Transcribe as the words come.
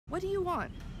What do you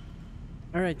want?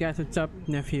 Alright guys, what's up?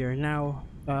 Neff here. Now,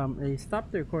 I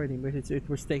stopped the recording because it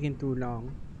was taking too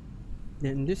long.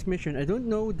 Then in this mission, I don't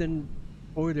know the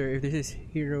order, if this is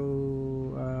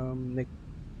hero, like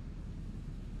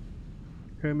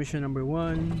hero mission number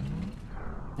 1,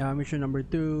 mission number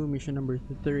 2, mission number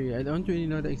 3. I don't really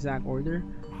know the exact order,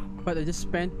 but I just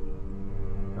spent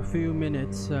a few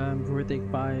minutes, give or take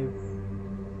 5-6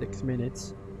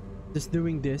 minutes, just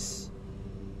doing this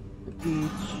at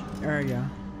each area.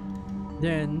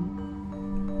 Then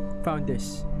found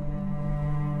this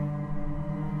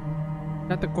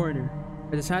at the corner.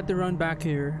 I just had to run back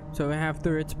here, so I have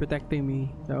turrets protecting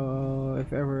me, so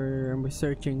if ever I'm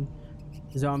searching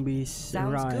zombies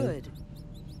arrive. Good.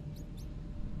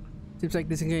 Seems like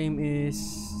this game is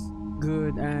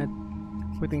good at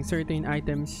putting certain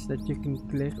items that you can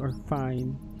click or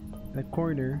find at the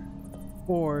corner,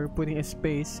 or putting a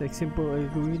space, like simple, a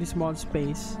really small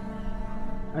space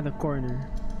at the corner.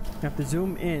 You have to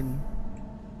zoom in.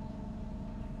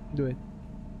 Do it.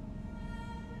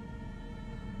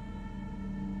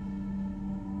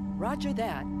 Roger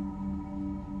that.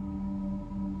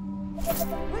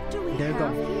 What do we There you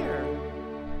have go. here?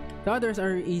 The others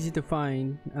are easy to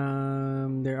find.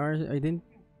 I didn't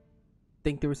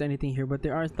think there was anything here, but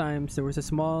there are times there was a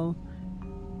small,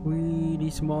 really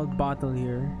small bottle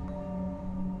here.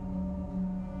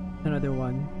 Another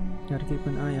one. Gotta keep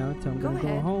an eye out. So I'm gonna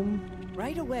go home.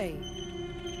 Right away.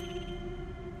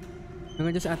 I'm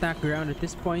gonna just attack ground at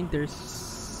this point. There's,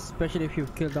 especially if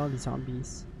you've killed all the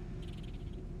zombies.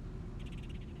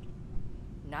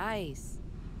 Nice.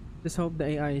 Just hope the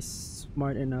AI is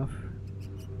smart enough.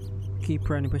 Keep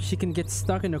running, but she can get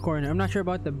stuck in the corner. I'm not sure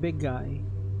about the big guy,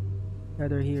 the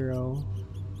other hero.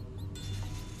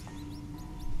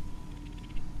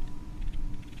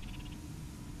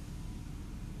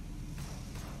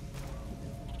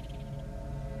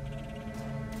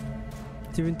 I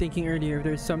was even thinking earlier if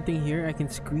there's something here I can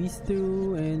squeeze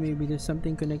through, and maybe there's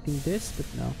something connecting this, but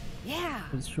no. Yeah.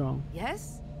 It's strong.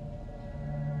 Yes?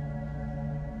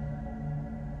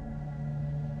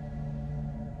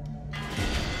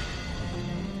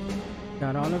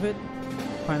 Got all of it.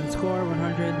 Final score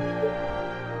 100.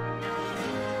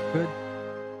 Good.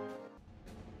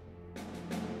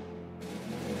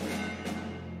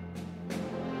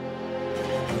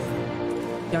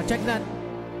 Yeah, check that.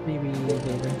 Maybe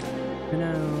later. For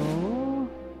now.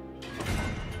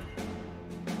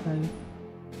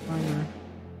 Armor.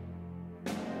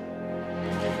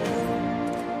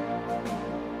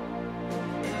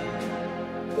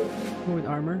 Go with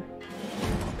armor.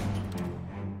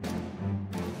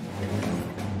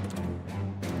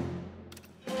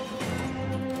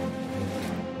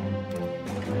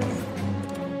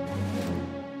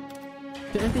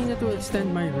 Anything that will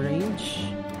extend my range.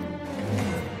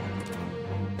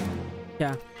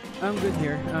 Yeah, I'm good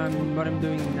here. What I'm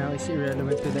doing now is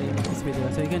irrelevant to the aim of this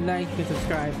video. So you can like and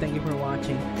subscribe. Thank you for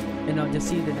watching, and I'll just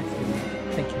see you in the next video.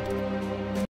 Thank you.